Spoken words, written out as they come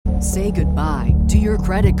Say goodbye to your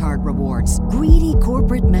credit card rewards. Greedy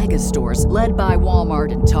corporate mega stores, led by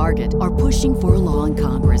Walmart and Target, are pushing for a law in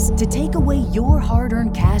Congress to take away your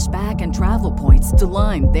hard-earned cash back and travel points to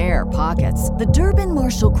line their pockets. The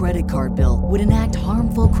Durbin-Marshall credit card bill would enact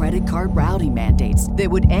harmful credit card routing mandates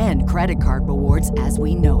that would end credit card rewards as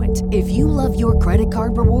we know it. If you love your credit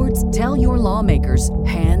card rewards, tell your lawmakers,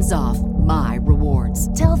 hands off my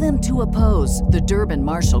rewards. Tell them to oppose the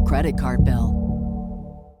Durbin-Marshall credit card bill.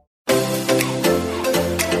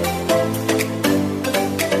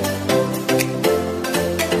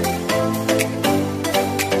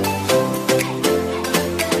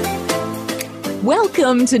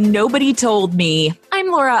 Welcome to Nobody Told Me. I'm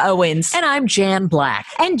Laura Owens. And I'm Jan Black.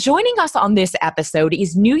 And joining us on this episode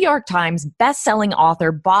is New York Times bestselling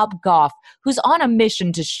author Bob Goff, who's on a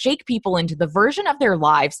mission to shake people into the version of their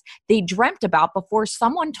lives they dreamt about before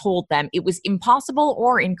someone told them it was impossible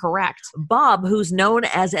or incorrect. Bob, who's known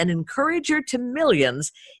as an encourager to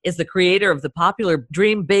millions, is the creator of the popular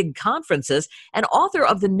Dream Big conferences and author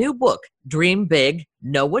of the new book, Dream Big,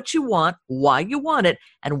 Know What You Want, Why You Want It,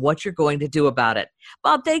 and What You're Going to Do About It.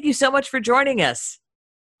 Bob, thank you so much for joining us.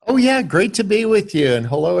 Oh, yeah. Great to be with you. And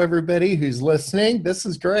hello, everybody who's listening. This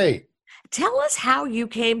is great. Tell us how you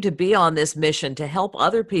came to be on this mission to help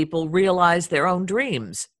other people realize their own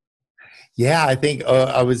dreams. Yeah, I think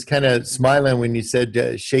I was kind of smiling when you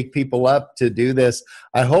said shake people up to do this.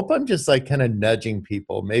 I hope I'm just like kind of nudging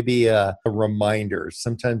people, maybe a reminder.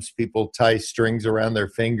 Sometimes people tie strings around their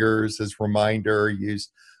fingers as reminder, use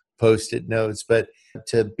Post-it notes, but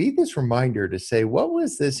to be this reminder to say, what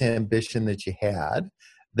was this ambition that you had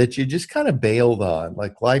that you just kind of bailed on?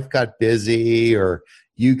 Like life got busy or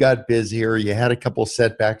you got busy or you had a couple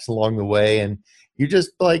setbacks along the way and you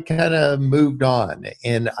just like kind of moved on.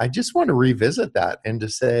 And I just want to revisit that and to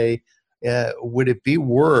say, would it be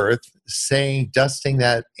worth dusting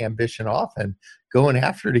that ambition off and going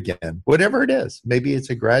after it again, whatever it is? Maybe it's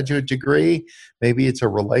a graduate degree, maybe it's a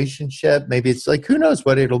relationship, maybe it's like, who knows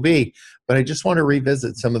what it'll be. But I just want to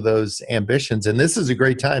revisit some of those ambitions. And this is a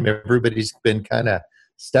great time. Everybody's been kind of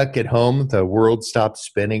stuck at home. The world stopped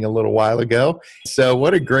spinning a little while ago. So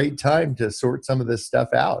what a great time to sort some of this stuff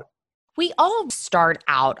out. We all start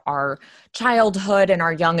out our childhood and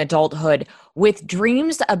our young adulthood with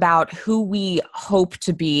dreams about who we hope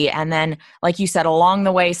to be. And then, like you said, along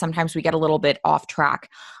the way, sometimes we get a little bit off track.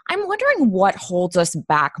 I'm wondering what holds us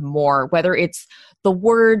back more, whether it's the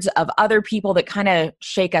words of other people that kind of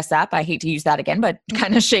shake us up. I hate to use that again, but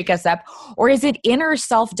kind of shake us up. Or is it inner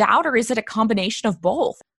self-doubt, or is it a combination of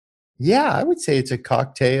both? Yeah, I would say it's a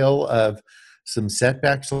cocktail of some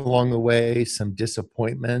setbacks along the way, some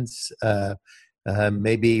disappointments,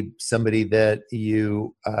 maybe somebody that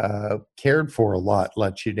you cared for a lot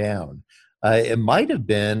let you down. It might have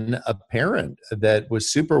been a parent that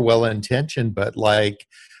was super well-intentioned, but like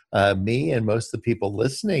me and most of the people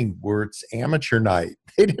listening, it's amateur night.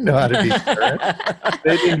 They didn't know how to be parents.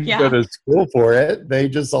 They didn't go to school for it. They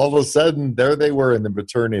just all of a sudden, there they were in the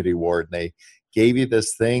maternity ward, and they gave you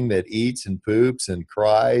this thing that eats and poops and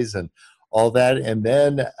cries and all that, and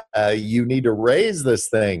then you need to raise this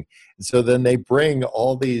thing. And so then they bring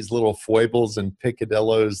all these little foibles and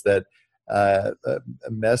picadillos that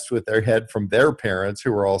messed with their head from their parents,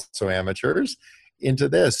 who were also amateurs, into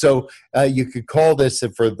this. So you could call this,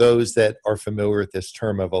 for those that are familiar with this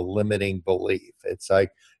term, of a limiting belief. It's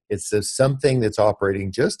like it's something that's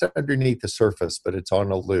operating just underneath the surface, but it's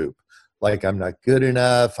on a loop. Like, I'm not good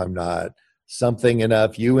enough, I'm not something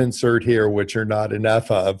enough, you insert here what you're not enough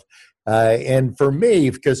of. And for me,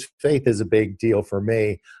 because faith is a big deal for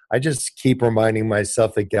me, I just keep reminding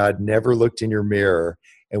myself that God never looked in your mirror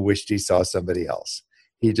and wished he saw somebody else.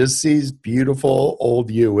 He just sees beautiful old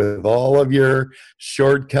you with all of your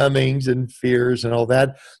shortcomings and fears and all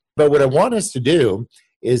that. But what I want us to do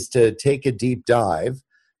is to take a deep dive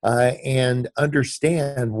and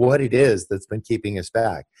understand what it is that's been keeping us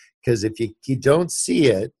back. Because if you don't see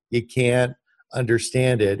it, you can't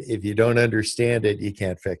understand it. If you don't understand it, you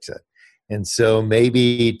can't fix it. And so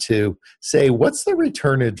maybe to say, what's the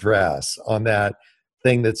return address on that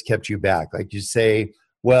thing that's kept you back? Like you say,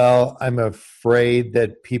 well, I'm afraid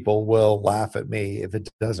that people will laugh at me if it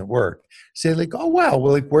doesn't work. Say like, oh, wow,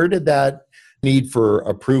 well, like, where did that need for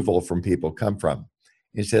approval from people come from?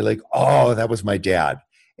 You say like, oh, that was my dad.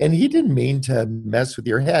 And he didn't mean to mess with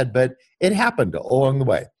your head, but it happened along the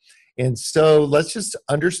way. And so let's just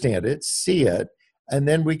understand it, see it, and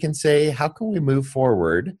then we can say, how can we move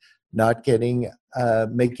forward, not getting,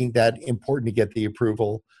 making that important to get the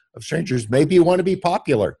approval of strangers? Maybe you want to be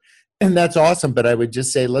popular, and that's awesome, but I would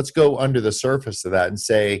just say, let's go under the surface of that and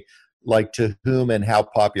say, like to whom and how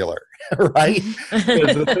popular, right?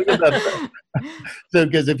 'Cause the thing about so,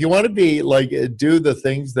 because if you want to be like, do the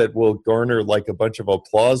things that will garner like a bunch of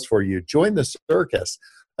applause for you, join the circus.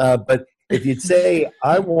 But if you'd say,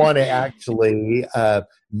 I want to actually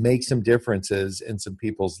make some differences in some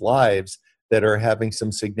people's lives that are having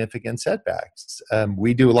some significant setbacks,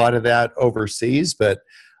 we do a lot of that overseas, but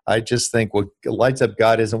I just think what lights up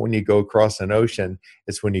God isn't when you go across an ocean,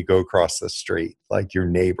 it's when you go across the street, like your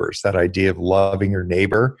neighbors, that idea of loving your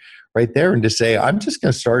neighbor right there. And to say, I'm just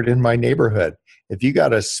going to start in my neighborhood. If you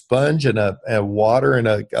got a sponge and a water and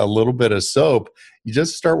a little bit of soap, you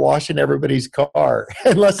just start washing everybody's car,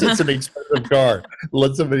 unless it's an expensive car.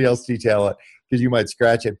 Let somebody else detail it because you might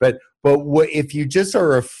scratch it. But if you just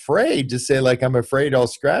are afraid to say, like, I'm afraid I'll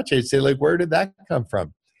scratch it, say, like, where did that come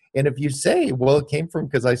from? And if you say, well, it came from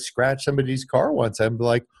because I scratched somebody's car once, I'm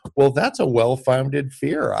like, well, that's a well-founded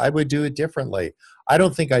fear. I would do it differently. I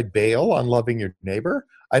don't think I'd bail on loving your neighbor.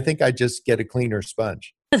 I think I'd just get a cleaner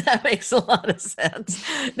sponge. That makes a lot of sense.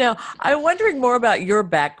 Now, I'm wondering more about your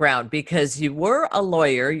background because you were a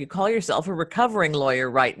lawyer. You call yourself a recovering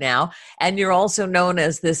lawyer right now, and you're also known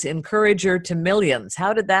as this encourager to millions.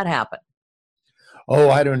 How did that happen? Oh,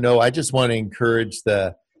 I don't know. I just want to encourage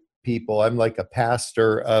the people. I'm like a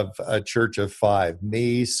pastor of a church of 5.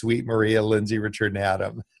 Me, Sweet Maria, Lindsay, Richard, and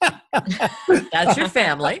Adam. That's your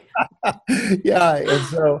family. Yeah.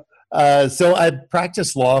 And so I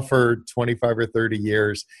practiced law for 25 or 30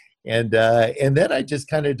 years. And then I just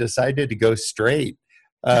kind of decided to go straight.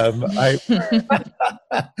 I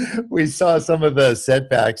We saw some of the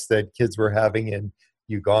setbacks that kids were having in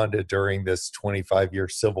Uganda during this 25-year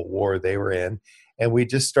civil war they were in. And we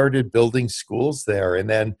just started building schools there. And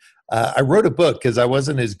then I wrote a book because I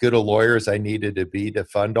wasn't as good a lawyer as I needed to be to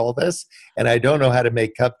fund all this. And I don't know how to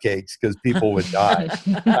make cupcakes because people would die.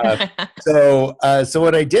 So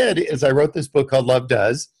what I did is I wrote this book called Love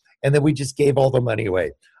Does, and then we just gave all the money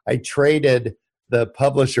away. I traded the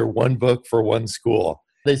publisher one book for one school.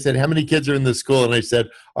 They said, how many kids are in the school? And I said,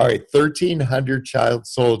 all right, 1,300 child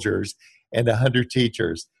soldiers and 100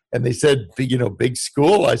 teachers. And they said, big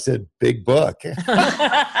school. I said, big book.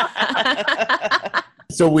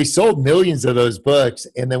 So we sold millions of those books.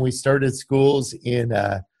 And then we started schools in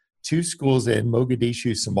 2 schools in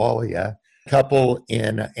Mogadishu, Somalia, a couple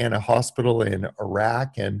in a hospital in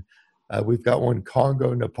Iraq, and we've got one in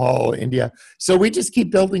Congo, Nepal, India. So we just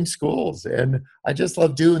keep building schools. And I just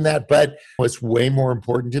love doing that. But what's way more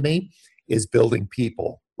important to me is building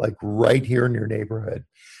people, like right here in your neighborhood.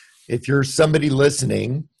 If you're somebody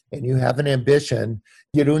listening and you have an ambition,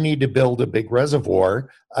 you don't need to build a big reservoir.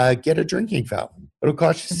 Get a drinking fountain. It'll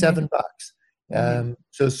cost you $7.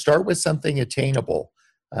 So start with something attainable.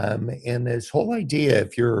 And this whole idea,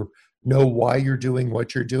 if you know why you're doing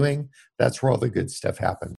what you're doing, that's where all the good stuff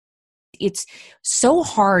happens. It's so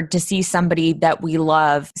hard to see somebody that we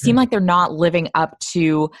love seem like they're not living up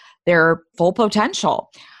to their full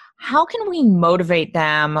potential. How can we motivate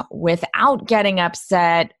them without getting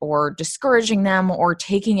upset or discouraging them or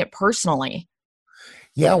taking it personally?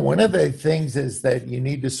 Yeah, one of the things is that you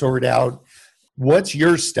need to sort out what's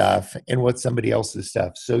your stuff and what's somebody else's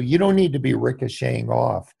stuff. So you don't need to be ricocheting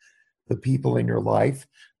off the people in your life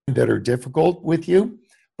that are difficult with you,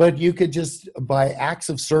 but you could just, by acts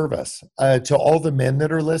of service to all the men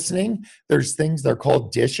that are listening, there's things they're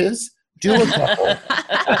called dishes. Do a couple.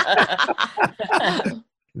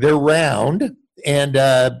 They're round, and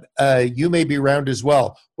you may be round as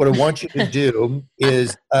well. What I want you to do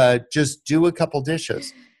is just do a couple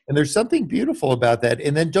dishes. And there's something beautiful about that.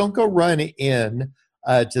 And then don't go run in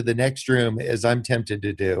to the next room, as I'm tempted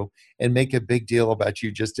to do, and make a big deal about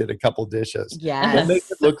you just did a couple dishes. Yes. Don't make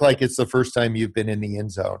it look like it's the first time you've been in the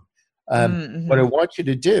end zone. What I want you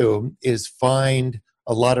to do is find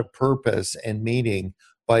a lot of purpose and meaning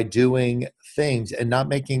by doing things and not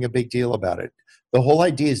making a big deal about it. The whole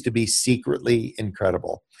idea is to be secretly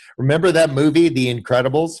incredible. Remember that movie, The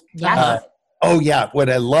Incredibles? Yes. Oh, yeah. What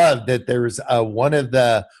I love that there's one of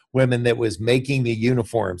the women that was making the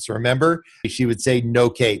uniforms. Remember? She would say, no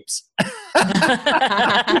capes.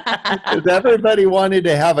 Everybody wanted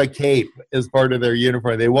to have a cape as part of their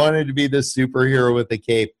uniform. They wanted to be the superhero with the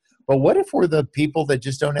cape. But what if we're the people that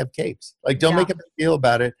just don't have capes? Like, don't make a big deal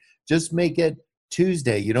about it. Just make it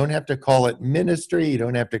Tuesday. You don't have to call it ministry. You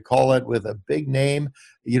don't have to call it with a big name.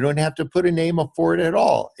 You don't have to put a name up for it at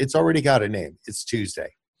all. It's already got a name. It's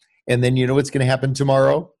Tuesday. And then you know what's going to happen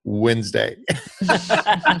tomorrow? Wednesday.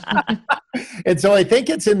 And so I think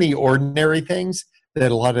it's in the ordinary things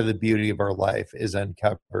that a lot of the beauty of our life is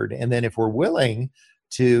uncovered. And then if we're willing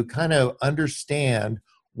to kind of understand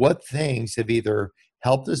what things have either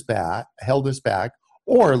held us back,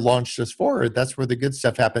 or launched us forward. That's where the good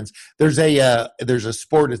stuff happens. There's a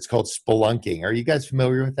sport. It's called spelunking. Are you guys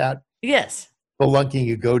familiar with that? Yes. Spelunking,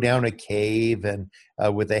 you go down a cave and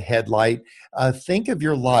with a headlight. Think of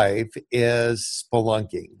your life as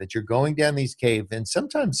spelunking, that you're going down these caves and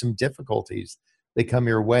sometimes some difficulties that come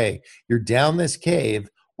your way. You're down this cave.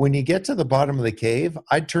 When you get to the bottom of the cave,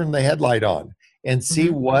 I'd turn the headlight on and see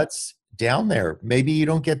what's down there. Maybe you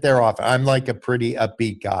don't get there often. I'm like a pretty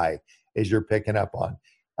upbeat guy, as you're picking up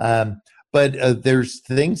on. But there's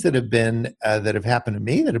things that have happened to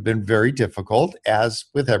me that have been very difficult, as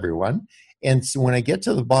with everyone. And so when I get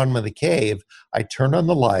to the bottom of the cave, I turn on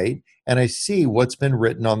the light and I see what's been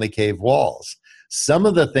written on the cave walls. Some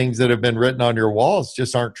of the things that have been written on your walls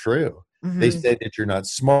just aren't true. They say that you're not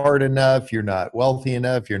smart enough, you're not wealthy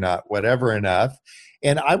enough, you're not whatever enough.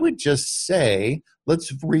 And I would just say,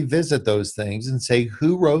 let's revisit those things and say,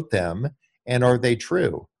 who wrote them and are they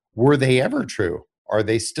true? Were they ever true? Are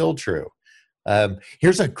they still true?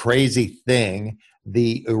 Here's a crazy thing.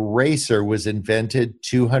 The eraser was invented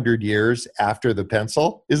 200 years after the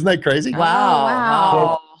pencil. Isn't that crazy?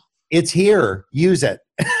 Wow. It's here. Use it.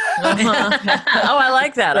 I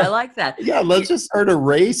like that. I like that. Yeah, let's just start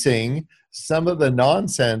erasing some of the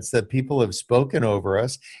nonsense that people have spoken over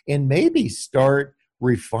us and maybe start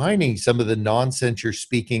refining some of the nonsense you're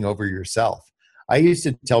speaking over yourself. I used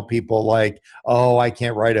to tell people like, oh, I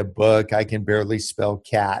can't write a book. I can barely spell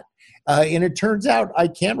cat. And it turns out I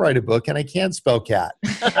can write a book and I can spell cat.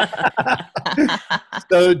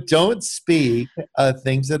 So don't speak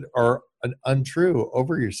things that are untrue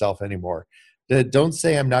over yourself anymore. Don't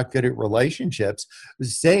say I'm not good at relationships.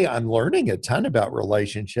 Say I'm learning a ton about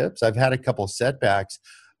relationships. I've had a couple setbacks,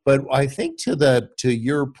 but I think to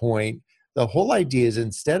your point, the whole idea is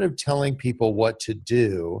instead of telling people what to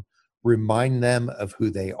do, remind them of who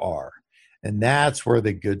they are. And that's where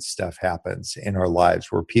the good stuff happens in our lives,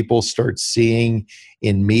 where people start seeing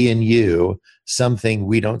in me and you something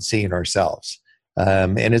we don't see in ourselves.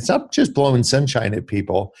 And it's not just blowing sunshine at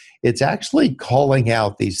people. It's actually calling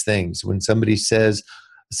out these things. When somebody says,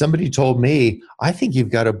 somebody told me, I think you've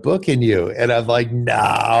got a book in you. And I'm like, no,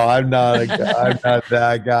 I'm not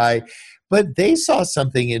that guy. But they saw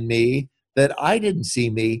something in me that I didn't see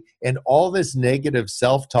me, and all this negative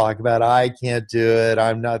self-talk about I can't do it,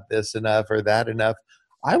 I'm not this enough or that enough.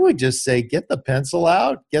 I would just say, get the pencil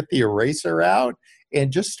out, get the eraser out,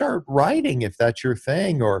 and just start writing if that's your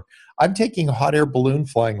thing. Or I'm taking hot air balloon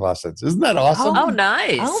flying lessons. Isn't that awesome? Oh,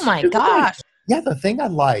 nice. Oh my gosh. Yeah, the thing I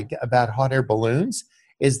like about hot air balloons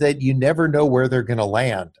is that you never know where they're going to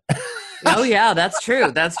land. Oh, yeah, that's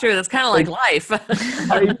true. That's true. That's kind of like life.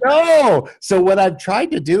 I know. So what I've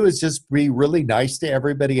tried to do is just be really nice to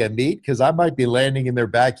everybody I meet, because I might be landing in their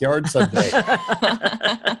backyard someday.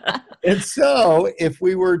 And so if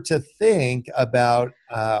we were to think about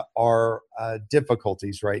our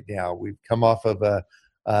difficulties right now, we've come off of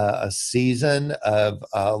a season of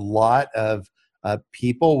a lot of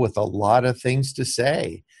people with a lot of things to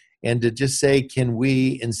say. And to just say, can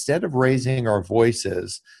we, instead of raising our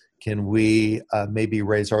voices, can we maybe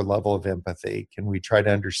raise our level of empathy? Can we try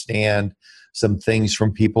to understand some things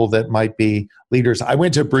from people that might be leaders? I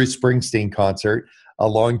went to a Bruce Springsteen concert a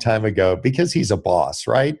long time ago because he's a boss,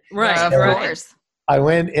 right? Right, Of right. course. I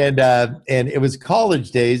went and it was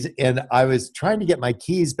college days, and I was trying to get my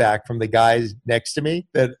keys back from the guys next to me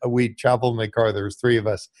that we traveled in the car. There was three of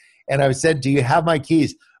us. And I said, do you have my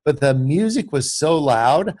keys? But the music was so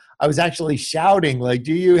loud, I was actually shouting, like,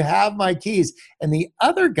 do you have my keys? And the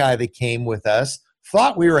other guy that came with us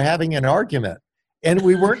thought we were having an argument. And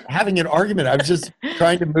we weren't having an argument. I was just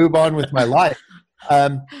trying to move on with my life.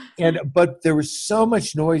 But there was so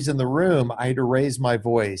much noise in the room, I had to raise my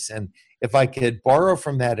voice. And if I could borrow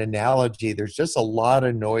from that analogy, there's just a lot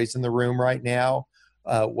of noise in the room right now,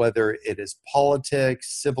 whether it is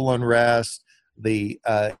politics, civil unrest, the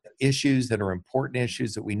issues that are important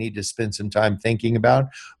issues that we need to spend some time thinking about,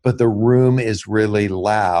 but the room is really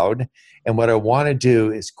loud. And what I want to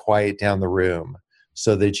do is quiet down the room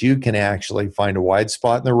so that you can actually find a wide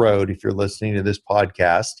spot in the road if you're listening to this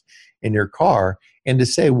podcast in your car, and to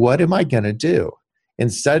say, what am I going to do?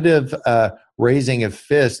 Instead of raising a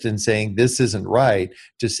fist and saying this isn't right,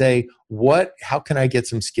 to say, how can I get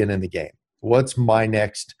some skin in the game? What's my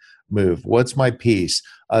next move? What's my piece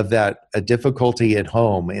of that a difficulty at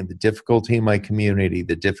home and the difficulty in my community,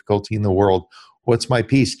 the difficulty in the world? What's my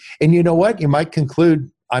piece? And you know what? You might conclude,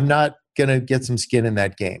 I'm not going to get some skin in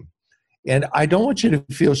that game. And I don't want you to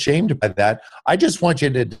feel shamed by that. I just want you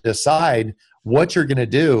to decide what you're going to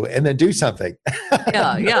do and then do something.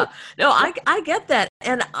 Yeah. No, I get that.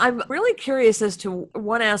 And I'm really curious as to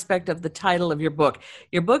one aspect of the title of your book.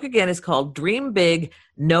 Your book, again, is called Dream Big,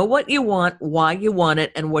 Know What You Want, Why You Want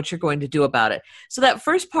It, and What You're Going to Do About It. So that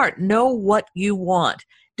first part, know what you want.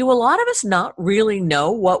 Do a lot of us not really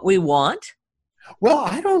know what we want? Well,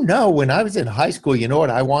 I don't know. When I was in high school, you know what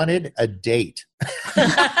I wanted? A date.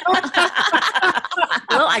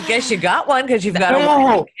 Well, I guess you got one because you've got a No.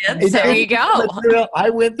 lot of kids. There you go. I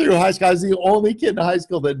went through high school. I was the only kid in high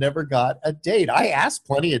school that never got a date. I asked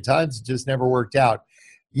plenty of times. It just never worked out.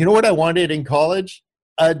 You know what I wanted in college?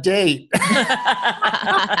 A date.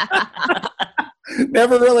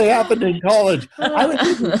 Never really happened in college. I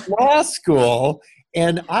was in law school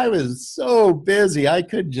and I was so busy. I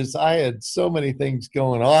had so many things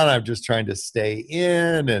going on. I'm just trying to stay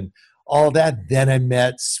in and all that. Then I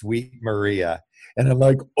met Sweet Maria. And I'm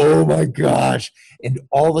like, oh my gosh. And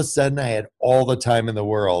all of a sudden I had all the time in the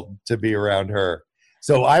world to be around her.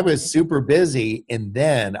 So I was super busy. And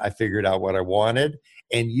then I figured out what I wanted.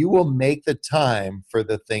 And you will make the time for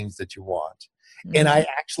the things that you want. And I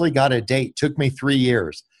actually got a date. Took me 3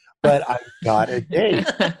 years, but I got a date.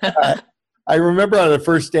 I remember on the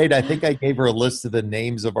first date, I think I gave her a list of the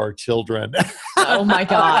names of our children. Oh my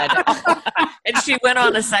God. And she went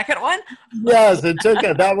on a second one? Yes,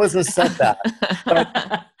 that was a setback.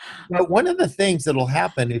 But one of the things that'll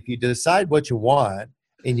happen if you decide what you want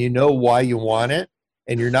and you know why you want it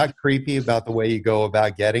and you're not creepy about the way you go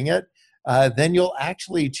about getting it, then you'll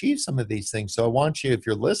actually achieve some of these things. So I want you, if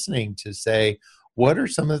you're listening, to say, what are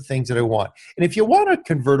some of the things that I want? And if you want a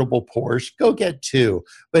convertible Porsche, go get 2.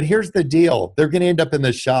 But here's the deal. They're going to end up in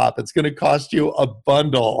the shop. It's going to cost you a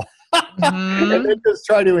bundle. And then just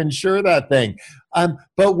try to insure that thing.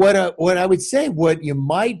 But what I would say, what you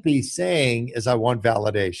might be saying is, I want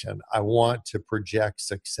validation. I want to project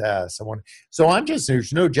success.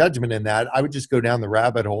 There's no judgment in that. I would just go down the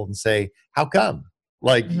rabbit hole and say, how come?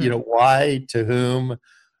 Like, why, to whom,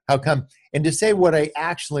 how come? And to say what I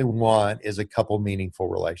actually want is a couple meaningful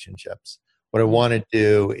relationships. What I want to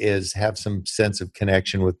do is have some sense of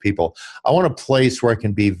connection with people. I want a place where I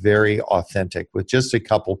can be very authentic with just a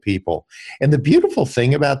couple people. And the beautiful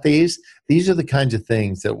thing about these are the kinds of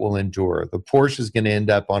things that will endure. The Porsche is going to end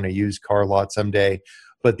up on a used car lot someday,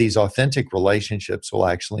 but these authentic relationships will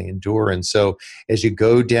actually endure. And so as you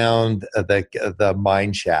go down the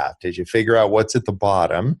mine shaft, as you figure out what's at the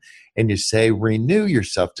bottom, and you say, renew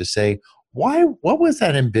yourself to say, what was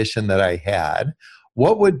that ambition that I had?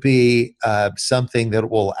 What would be something that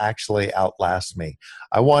will actually outlast me?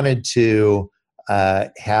 I wanted to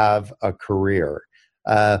have a career.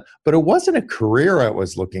 But it wasn't a career I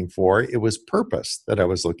was looking for. It was purpose that I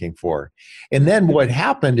was looking for. And then what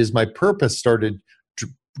happened is my purpose started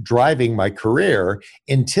driving my career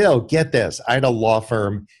until, get this, I had a law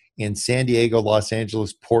firm in San Diego, Los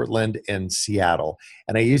Angeles, Portland, and Seattle.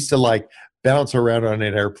 And I used to bounce around on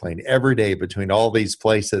an airplane every day between all these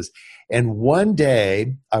places. And one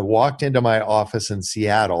day I walked into my office in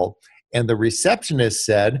Seattle and the receptionist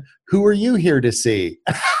said, "Who are you here to see?"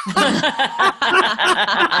 And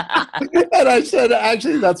I said,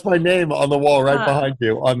 "Actually, that's my name on the wall right behind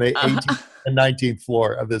you on the 18th and 19th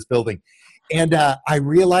floor of this building." And I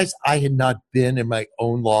realized I had not been in my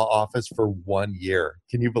own law office for 1 year.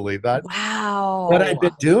 Can you believe that? Wow. What I'd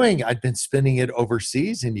been doing, I'd been spending it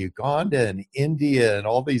overseas in Uganda and India and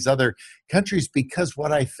all these other countries, because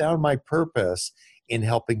what I found my purpose in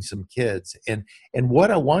helping some kids. And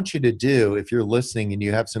what I want you to do, if you're listening and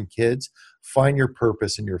you have some kids, find your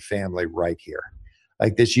purpose in your family right here.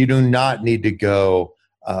 Like this, you do not need to go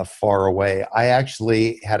far away. I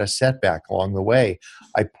actually had a setback along the way.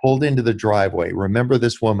 I pulled into the driveway. Remember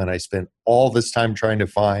this woman I spent all this time trying to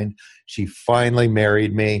find? She finally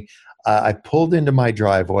married me. I pulled into my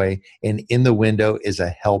driveway, and in the window is a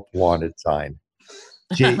help wanted sign.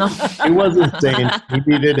 She wasn't saying he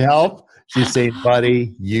needed help. She's saying,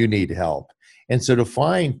 buddy, you need help. And so to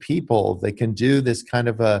find people that can do this kind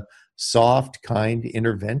of a soft, kind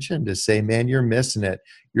intervention to say, man, you're missing it.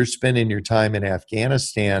 You're spending your time in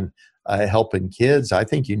Afghanistan helping kids. I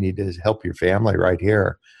think you need to help your family right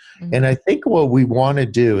here. Mm-hmm. And I think what we want to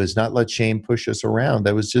do is not let shame push us around.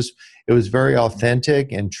 It was very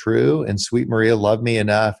authentic and true. And Sweet Maria loved me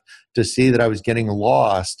enough to see that I was getting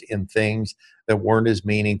lost in things that weren't as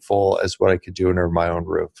meaningful as what I could do under my own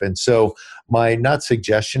roof. And so my, not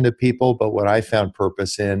suggestion to people, but what I found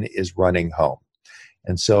purpose in is running home.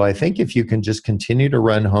 And so I think if you can just continue to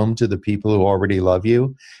run home to the people who already love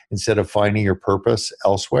you instead of finding your purpose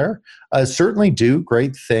elsewhere, certainly do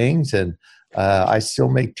great things. And I still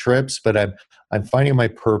make trips, but I'm finding my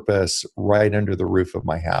purpose right under the roof of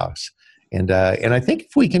my house. And I think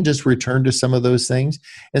if we can just return to some of those things,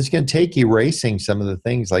 it's going to take erasing some of the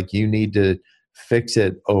things like you need to fix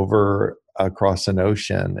it over across an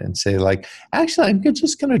ocean and say like, actually, I'm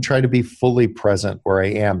just going to try to be fully present where I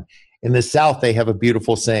am. In the South, they have a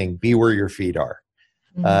beautiful saying, be where your feet are.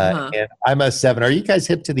 And I'm a 7. Are you guys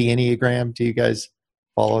hip to the Enneagram? Do you guys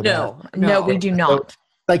follow that? No, we do So, not.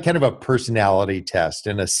 like kind of a personality test,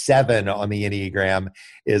 and a 7 on the Enneagram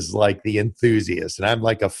is like the enthusiast, and I'm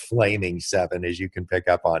like a flaming 7, as you can pick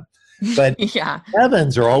up on. But Yeah.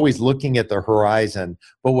 7s are always looking at the horizon.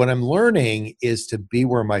 But what I'm learning is to be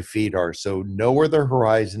where my feet are. So know where the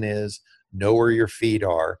horizon is, know where your feet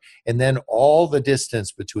are, and then all the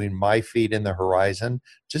distance between my feet and the horizon,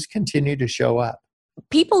 just continue to show up.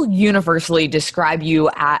 People universally describe you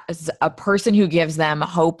as a person who gives them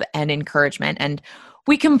hope and encouragement. And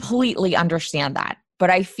we completely understand that. But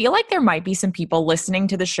I feel like there might be some people listening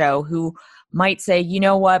to the show who might say, you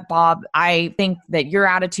know what, Bob, I think that your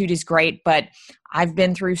attitude is great, but I've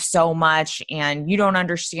been through so much and you don't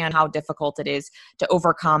understand how difficult it is to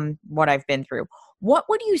overcome what I've been through. What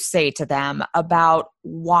would you say to them about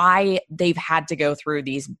why they've had to go through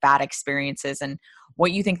these bad experiences and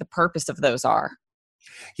what you think the purpose of those are?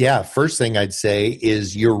 Yeah, first thing I'd say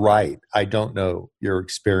is you're right. I don't know your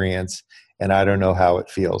experience, and I don't know how it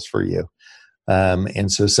feels for you.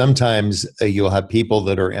 And so sometimes you'll have people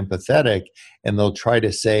that are empathetic and they'll try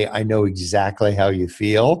to say, I know exactly how you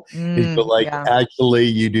feel. And you're like, Yeah. actually,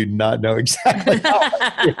 you do not know exactly how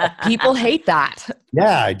I feel. People hate that.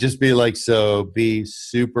 Yeah, just be like, so be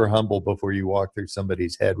super humble before you walk through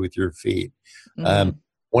somebody's head with your feet. Mm.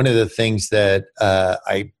 One of the things that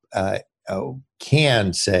I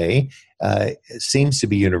can say seems to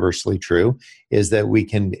be universally true is that we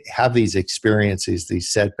can have these experiences, these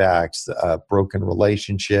setbacks, a broken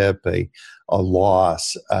relationship, a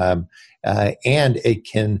loss, and it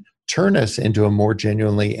can turn us into a more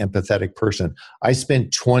genuinely empathetic person. I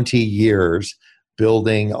spent 20 years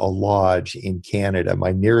building a lodge in Canada.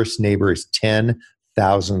 My nearest neighbor is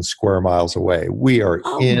 10,000 square miles away. We are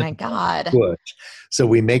Oh in my God. bush. So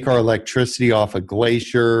we make our electricity off a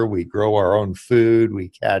glacier. We grow our own food. We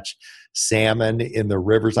catch salmon in the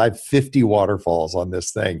rivers. I have 50 waterfalls on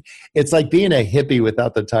this thing. It's like being a hippie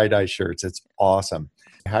without the tie-dye shirts. It's awesome.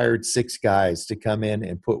 I hired 6 guys to come in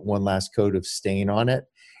and put one last coat of stain on it.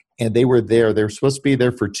 And they were there. They were supposed to be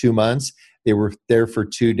there for 2 months. They were there for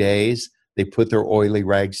 2 days. They put their oily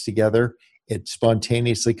rags together. It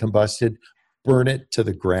spontaneously combusted, burn it to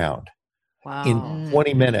the ground. Wow. In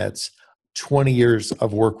 20 minutes, 20 years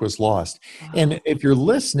of work was lost. Wow. And if you're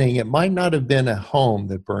listening, it might not have been a home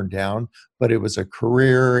that burned down, but it was a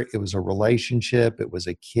career, it was a relationship, it was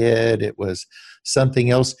a kid, it was something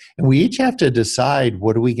else. And we each have to decide,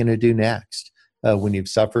 what are we going to do next when you've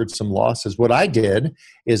suffered some losses? What I did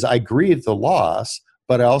is I grieved the loss,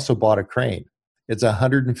 but I also bought a crane. It's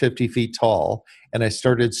 150 feet tall, and I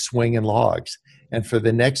started swinging logs. And for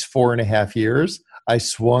the next 4.5 years, I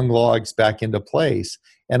swung logs back into place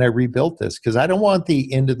and I rebuilt this because I don't want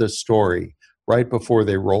the end of the story right before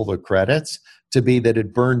they roll the credits to be that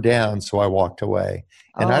it burned down, so I walked away.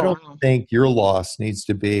 And I don't think your loss needs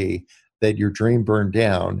to be that your dream burned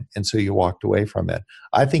down and so you walked away from it.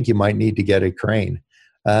 I think you might need to get a crane.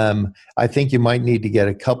 I think you might need to get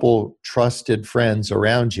a couple trusted friends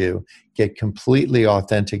around you, get completely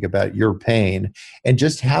authentic about your pain, and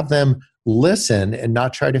just have them listen and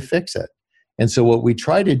not try to fix it. And so what we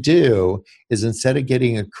try to do is, instead of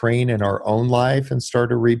getting a crane in our own life and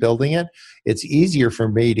start rebuilding it, it's easier for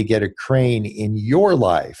me to get a crane in your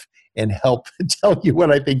life and help tell you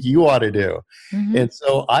what I think you ought to do. Mm-hmm. And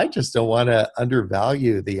so I just don't want to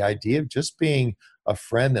undervalue the idea of just being a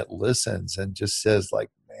friend that listens and just says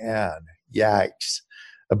like, man, yikes.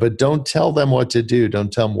 But don't tell them what to do.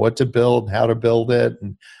 Don't tell them what to build, how to build it,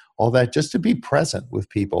 and all that. Just to be present with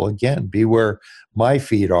people. Again, be where my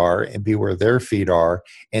feet are and be where their feet are,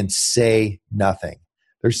 and say nothing.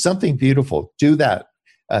 There's something beautiful. Do that.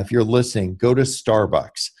 If you're listening, go to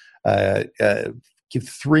Starbucks. Give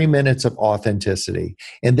 3 minutes of authenticity,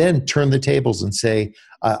 and then turn the tables and say,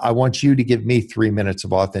 I want you to give me 3 minutes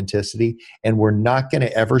of authenticity, and we're not going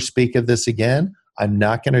to ever speak of this again. I'm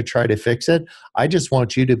not going to try to fix it. I just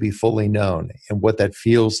want you to be fully known and what that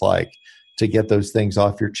feels like to get those things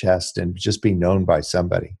off your chest and just be known by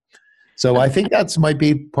somebody. So I think that's might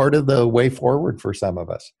be part of the way forward for some of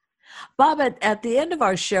us. Bob, at the end of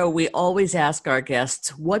our show, we always ask our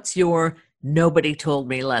guests, what's your nobody told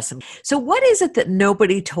me lesson? So what is it that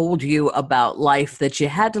nobody told you about life that you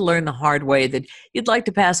had to learn the hard way that you'd like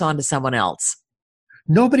to pass on to someone else?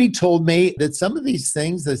 Nobody told me that some of these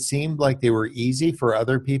things that seemed like they were easy for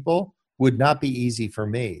other people would not be easy for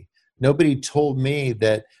me. Nobody told me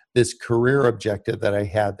that this career objective that I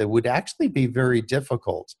had that would actually be very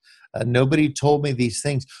difficult. Nobody told me these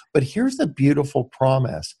things. But here's the beautiful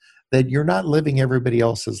promise that you're not living everybody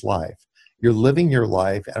else's life. You're living your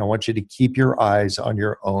life, and I want you to keep your eyes on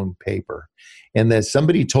your own paper. And that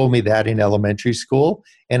somebody told me that in elementary school,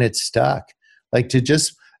 and it stuck. Like to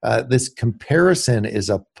just, this comparison is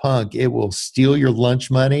a punk. It will steal your lunch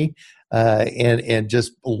money and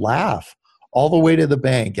just laugh all the way to the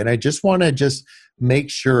bank. And I just want to just make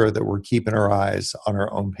sure that we're keeping our eyes on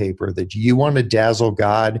our own paper, that you want to dazzle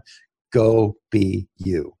God, go be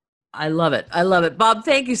you. I love it. I love it. Bob,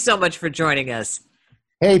 thank you so much for joining us.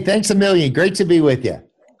 Hey, thanks a million. Great to be with you.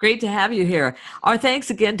 Great to have you here. Our thanks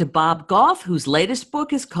again to Bob Goff, whose latest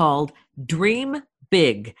book is called Dream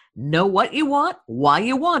Big. Know what you want, why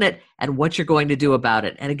you want it, and what you're going to do about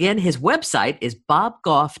it. And again, his website is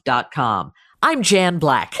bobgoff.com. I'm Jan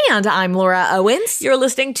Black. And I'm Laura Owens. You're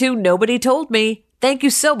listening to Nobody Told Me. Thank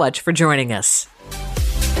you so much for joining us.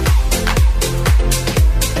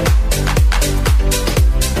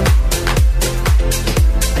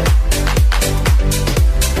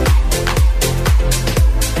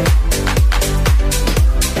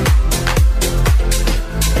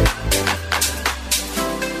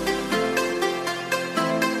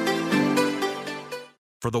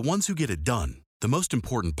 For the ones who get it done, the most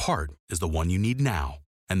important part is the one you need now.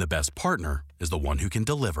 And the best partner is the one who can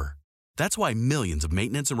deliver. That's why millions of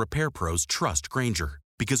maintenance and repair pros trust Grainger,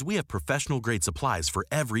 because we have professional-grade supplies for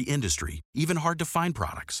every industry, even hard-to-find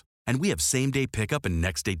products. And we have same-day pickup and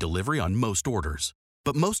next-day delivery on most orders.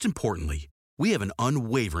 But most importantly, we have an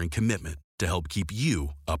unwavering commitment to help keep you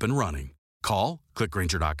up and running. Call, click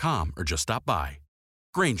Grainger.com, or just stop by.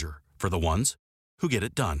 Grainger, for the ones who get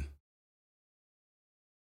it done.